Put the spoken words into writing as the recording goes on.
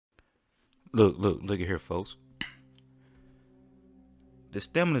Look at here, folks. The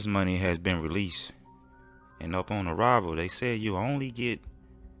stimulus money has been released, and up on arrival, they said you only get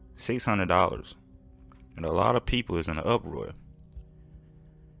 $600, and a lot of people is in an uproar.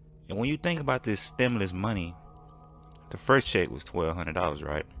 And when you think about this stimulus money, the first check was $1,200,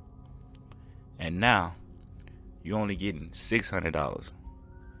 right? And now you only getting $600.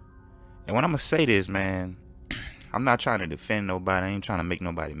 And when I'm gonna say this, man, I'm not trying to defend nobody. I ain't trying to make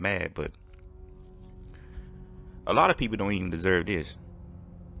nobody mad, but a lot of people don't even deserve this.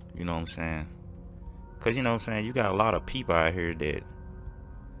 You know what I'm saying? Cause you know what I'm saying, you got a lot of people out here that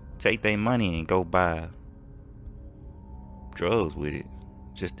take their money and go buy drugs with it.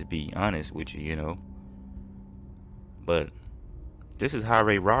 Just to be honest with you, you know. But this is high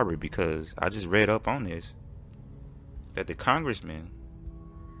rate robbery because I just read up on this that the congressman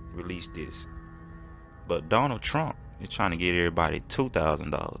released this, but Donald Trump is trying to get everybody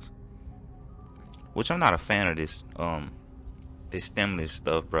 $2,000, which I'm not a fan of this stimulus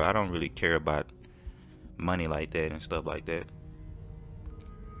stuff, bro. I don't really care about money like that and stuff like that,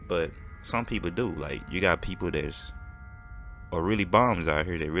 but some people do. Like, you got people that's are really bums out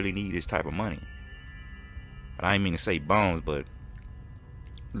here that really need this type of money. But I didn't mean to say bums, but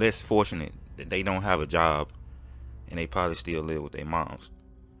less fortunate that they don't have a job and they probably still live with their moms.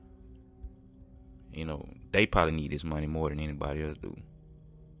 You know, they probably need this money more than anybody else do.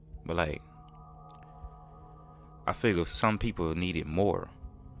 But like, I figure some people need it more.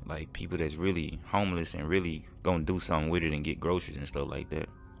 Like people that's really homeless and really gonna do something with it and get groceries and stuff like that.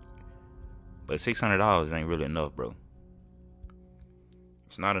 But $600 ain't really enough, bro.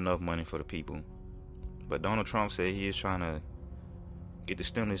 It's not enough money for the people. But Donald Trump said he is trying to get the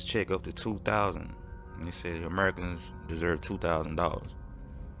stimulus check up to $2,000. And he said Americans deserve $2,000.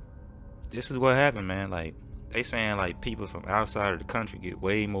 This is what happened, man. Like, they saying like people from outside of the country get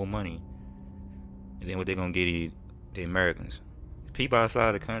way more money, and then what they gonna get is the Americans. People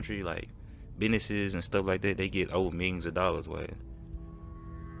outside the country, like businesses and stuff like that, they get over millions of dollars, where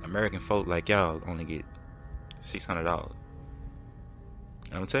American folk like y'all only get $600.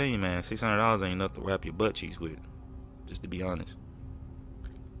 And I'm telling you, man, $600 ain't enough to wrap your butt cheeks with, just to be honest.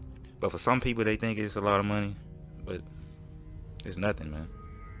 But for some people, they think it's a lot of money, but it's nothing, man.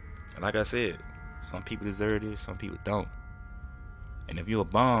 And like I said, some people deserve it, some people don't. And if you're a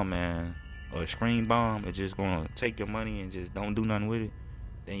bomb, man, or a screen bomb, it's just gonna take your money and just don't do nothing with it,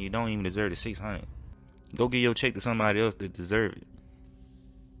 then you don't even deserve the $600. Go give your check to somebody else that deserve it.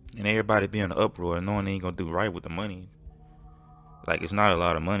 And everybody be in an uproar knowing they ain't gonna do right with the money. Like, it's not a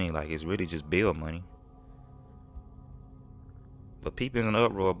lot of money, like it's really just bill money. But people in an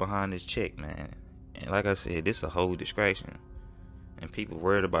uproar behind this check, man. And like I said, this is a whole distraction. And people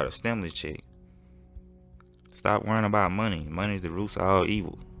worried about a stimulus check. Stop worrying about money. Money is the root of all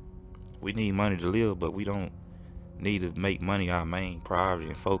evil. We need money to live, but we don't need to make money our main priority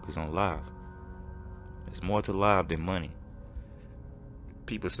and focus on life. There's more to life than money.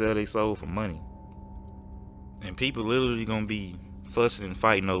 People sell their soul for money. And people literally gonna be fussing and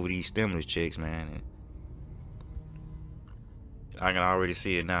fighting over these stimulus checks, man. And I can already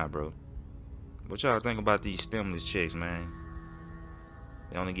see it now, bro. What y'all think about these stimulus checks, man?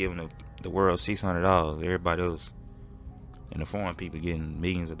 They only giving the world $600. Everybody else and the foreign people getting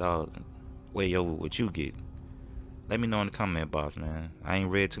millions of dollars, way over what you get. Let me know in the comment box, man. I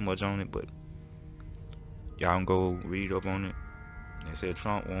ain't read too much on it, but y'all can go read up on it. They said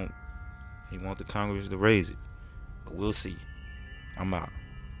Trump want the Congress to raise it, but we'll see. I'm out.